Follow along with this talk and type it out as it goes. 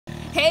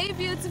Hey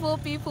beautiful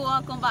people,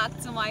 welcome back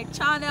to my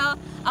channel.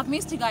 I've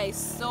missed you guys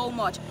so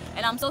much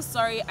and I'm so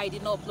sorry I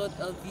did not upload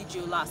a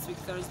video last week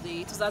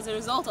Thursday. It was as a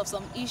result of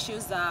some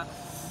issues that,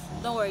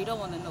 don't worry, you don't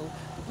want to know.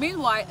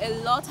 Meanwhile, a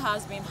lot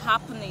has been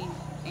happening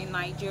in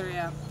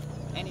Nigeria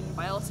and in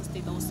Bayelsa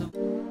State also.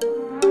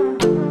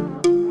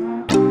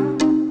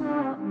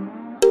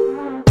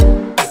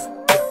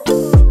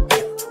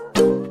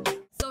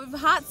 So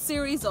we've had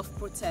series of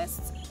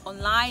protests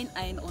online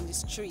and on the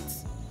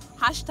streets.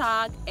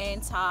 Hashtag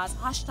end SARS,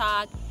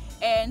 hashtag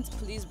end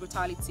police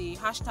brutality,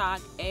 hashtag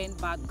end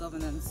bad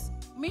governance.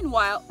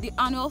 Meanwhile, the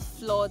annual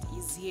flood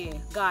is here,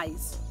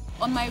 guys.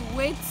 On my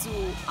way to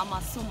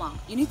Amasoma,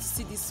 you need to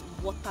see this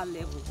water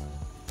level.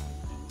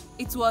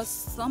 It was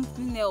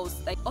something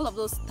else. Like all of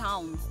those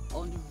towns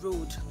on the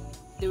road,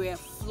 they were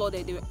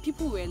flooded.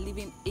 People were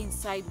living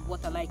inside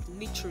water, like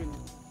literally.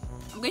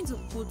 I'm going to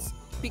put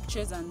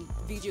pictures and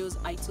videos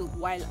I took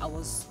while I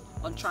was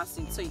on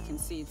transit so you can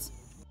see it.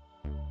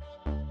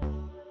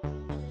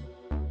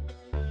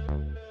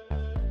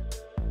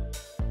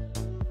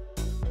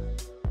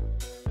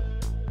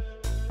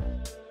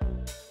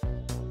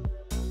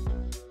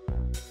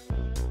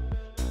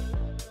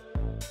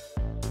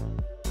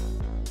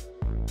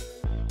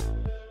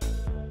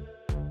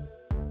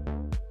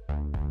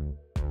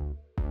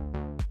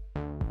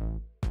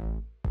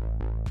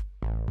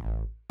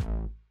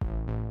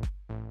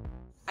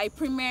 I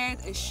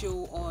premiered a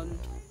show on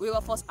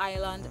Wilberforce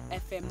Island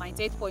FM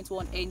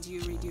 98.1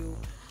 NGU radio,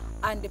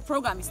 and the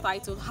program is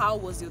titled How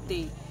Was Your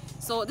Day?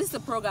 So this is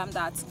a program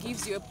that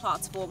gives you a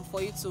platform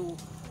for you to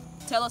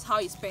tell us how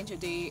you spent your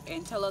day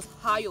and tell us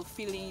how you're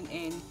feeling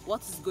and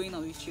what is going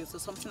on with you, so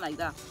something like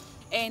that.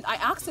 And I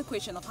asked a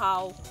question of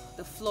how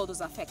the flood was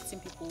affecting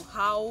people,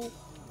 how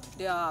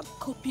they are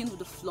coping with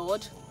the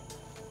flood,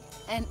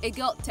 and a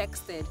girl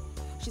texted.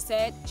 She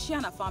said she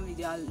and her family,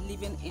 they are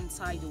living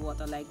inside the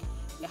water, like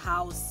the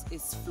house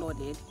is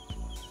flooded,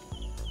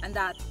 and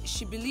that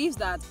she believes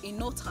that in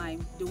no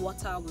time the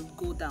water will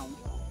go down,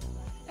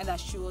 and that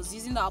she was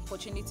using the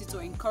opportunity to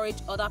encourage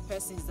other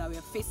persons that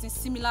were facing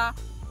similar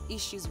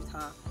issues with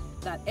her,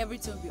 that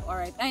everything will be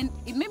alright. And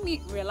it made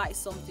me realize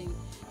something,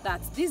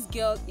 that this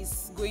girl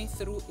is going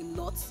through a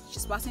lot,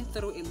 she's passing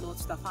through a lot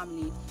with her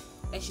family,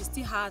 and she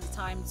still had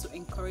time to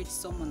encourage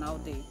someone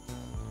out there.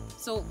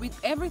 So with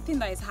everything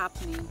that is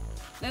happening,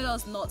 let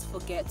us not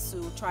forget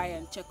to try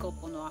and check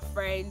up on our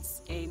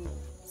friends and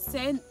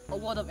send a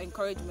word of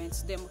encouragement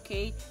to them,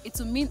 okay? It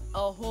will mean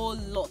a whole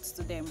lot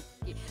to them.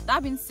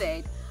 That being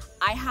said,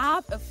 I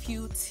have a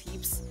few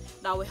tips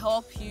that will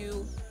help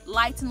you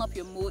lighten up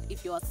your mood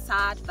if you're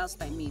sad, that's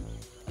what I mean,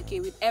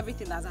 okay, with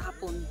everything that's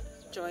happened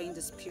during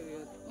this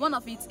period. One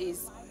of it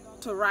is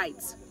to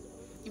write.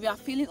 If you are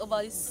feeling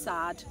overly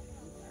sad,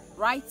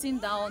 writing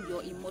down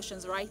your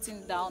emotions,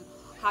 writing down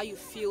how you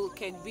feel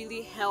can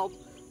really help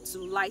to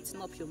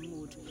lighten up your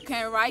mood. You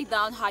can write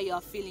down how you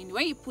are feeling.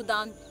 When you put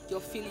down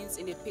your feelings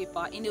in the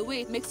paper, in a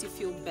way it makes you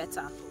feel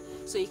better,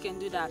 so you can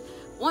do that.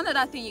 One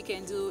other thing you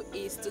can do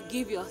is to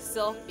give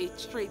yourself a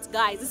treat.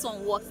 Guys, this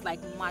one works like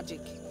magic.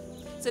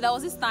 So there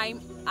was this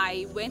time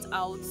I went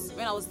out,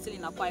 when I was still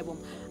in Akwa Ibom,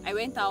 I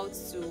went out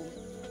to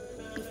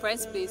a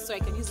friend's place so I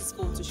can use this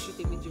phone to shoot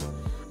a video.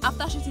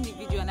 After shooting the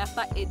video and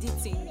after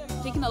editing,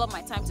 taking all of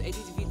my time to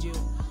edit the video,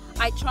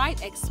 I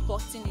tried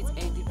exporting it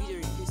and the video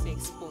refused to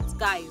export.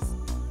 Guys,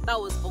 that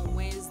was on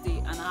Wednesday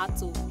and I had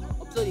to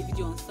upload a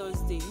video on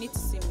Thursday. You need to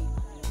see me.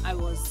 I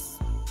was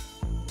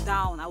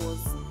down.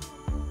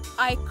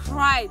 I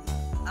cried.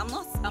 I'm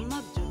not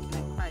joking,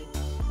 I cried.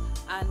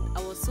 And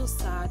I was so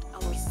sad. I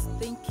was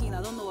thinking,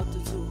 I don't know what to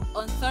do.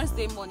 On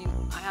Thursday morning,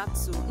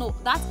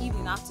 that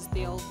evening I had to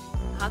stay up.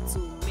 I had to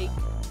make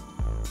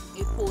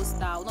a post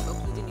that I will not be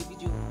uploading a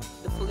video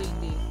the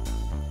following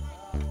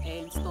day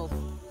and stuff.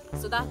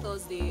 So that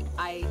Thursday,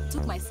 I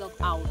took myself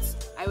out.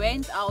 I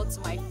went out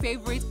to my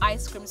favorite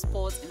ice cream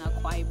spot in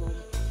Akwa Ibom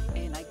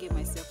and I gave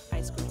myself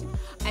ice cream.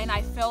 And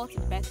I felt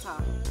better,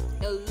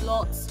 a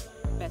lot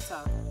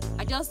better.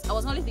 I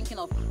was only thinking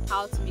of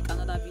how to make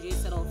another video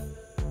instead of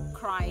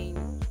crying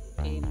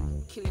and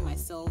killing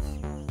myself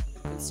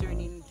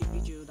concerning the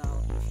video that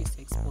I refused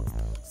to export.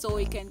 So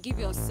you can give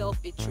yourself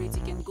a treat.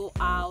 You can go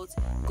out,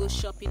 go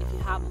shopping if you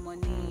have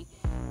money,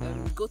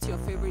 go to your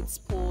favorite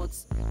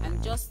sports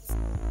and just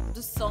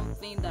do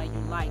something that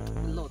you like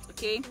a lot,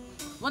 okay?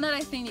 One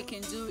other thing you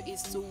can do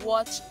is to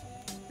watch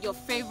your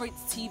favorite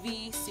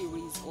TV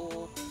series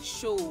or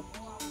show.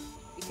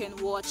 You can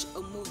watch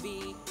a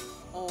movie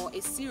or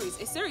a series.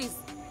 A series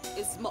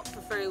is not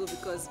preferable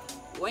because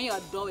when you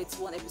are done with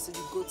one episode,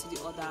 you go to the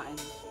other and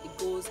it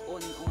goes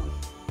on and on.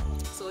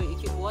 So you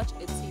can watch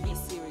a TV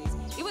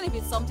series, even if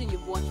it's something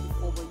you've watched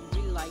before but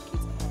you really like it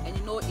and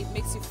you know it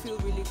makes you feel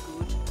really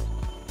good,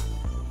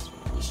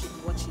 you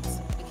should watch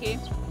it, okay?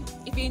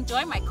 If you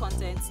enjoy my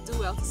content, do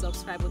well to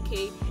subscribe,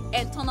 okay?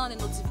 And turn on the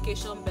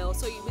notification bell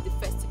so you'll be the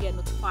first to get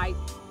notified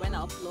when I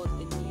upload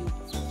a new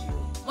video.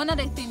 One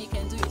other thing you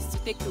can do is to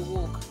take a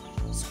walk,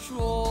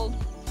 stroll,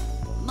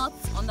 not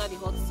under the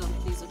hot sun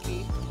please,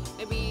 okay?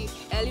 Maybe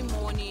early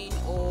morning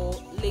or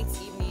late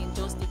evening,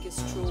 just take a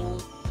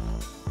stroll,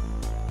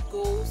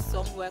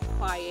 somewhere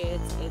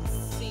quiet and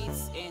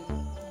sit and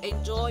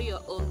enjoy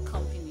your own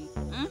company.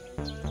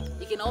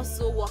 You can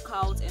also work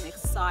out and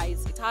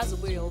exercise. It has a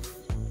way of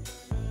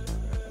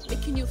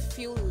making you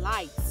feel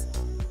light,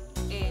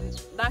 and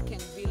that can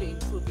really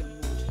improve your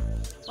mood.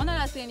 One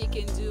other thing you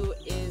can do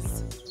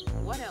is,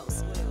 what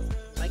else?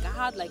 Like, I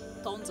had like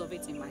tons of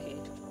it in my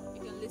head.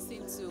 You can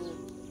listen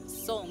to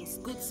songs,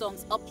 good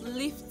songs,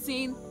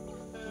 uplifting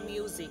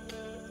music.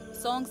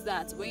 Songs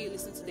that when you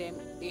listen to them,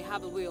 they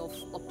have a way of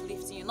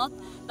uplifting you.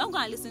 Don't go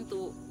and listen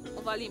to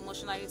overly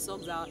emotional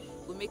songs that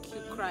will make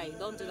you cry.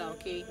 Don't do that,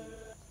 okay?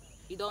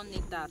 You don't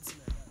need that.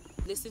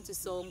 Listen to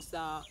songs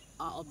that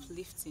are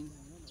uplifting.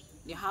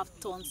 You have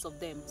tons of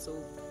them, so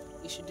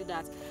you should do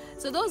that.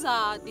 So those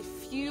are the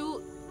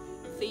few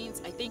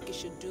things I think you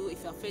should do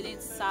if you're feeling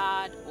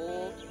sad.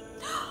 Or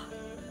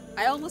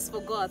I almost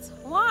forgot.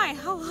 Why?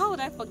 How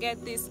would I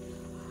forget this?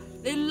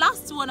 The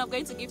last one I'm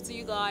going to give to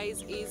you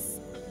guys is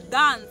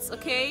dance,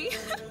 okay?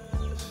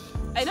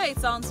 I know it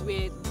sounds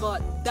weird,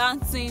 but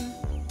dancing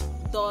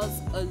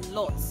does a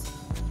lot.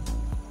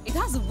 It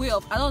has a way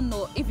of, I don't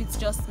know if it's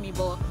just me,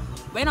 but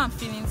when I'm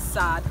feeling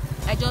sad,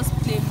 I just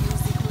play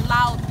music,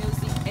 loud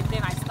music, and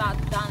then I start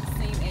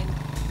dancing and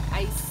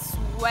I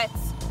sweat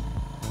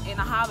and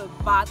I have a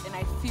bath and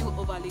I feel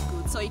overly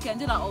good. So you can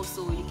do that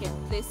also. You can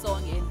play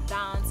song and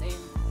dance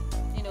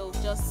and, you know,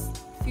 just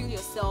feel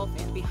yourself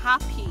and be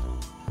happy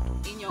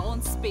in your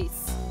own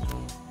space.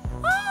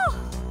 Oh,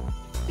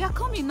 they are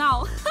coming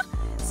now.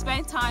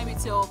 Spend time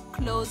with your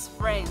close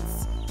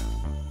friends.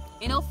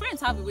 You know, friends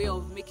have a way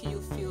of making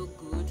you feel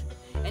good,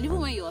 and even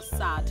when you're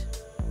sad,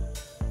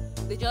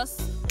 they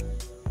just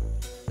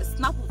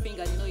snap a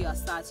finger, you know you're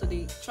sad, so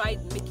they try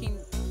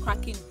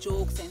cracking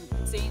jokes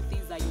and saying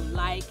things that you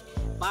like,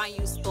 buying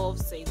you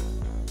stuffs, and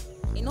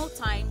in no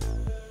time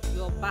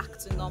you're back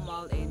to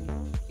normal and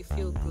you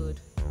feel good.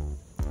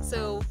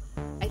 So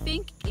I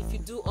think if you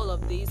do all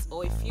of these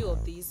or a few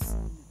of these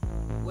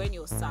when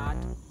you're sad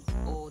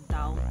or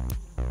down,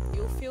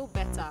 you'll feel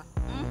better.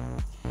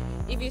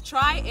 If you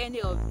try any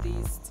of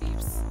these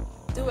tips,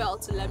 do well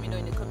to let me know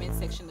in the comment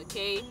section,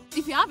 okay?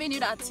 If you have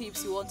any other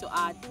tips you want to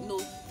add, you know,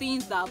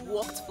 things that have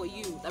worked for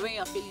you, that when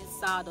you're feeling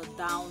sad or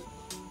down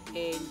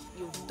and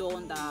you've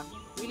done that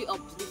really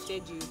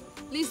uplifted you,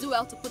 please do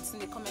well to put it in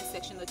the comment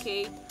section,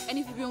 okay? And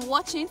if you've been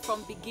watching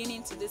from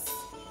beginning to this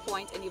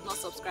point and you've not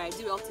subscribed,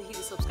 do well to hit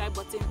the subscribe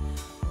button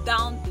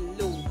down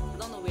below. I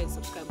don't know where the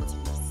subscribe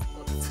button is,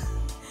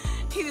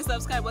 but hit the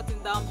subscribe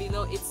button down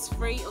below. It's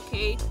free,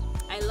 okay?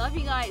 I love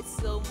you guys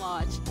so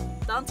much.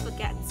 Don't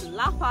forget to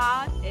laugh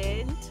hard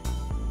and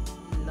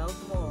love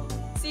more.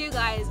 See you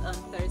guys on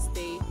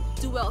Thursday.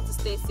 Do well to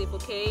stay safe,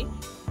 okay?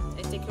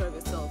 And take care of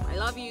yourself. I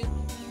love you.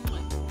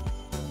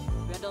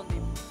 We're done,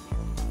 babe.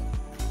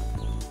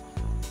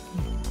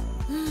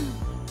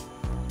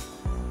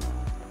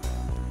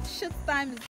 Shut time.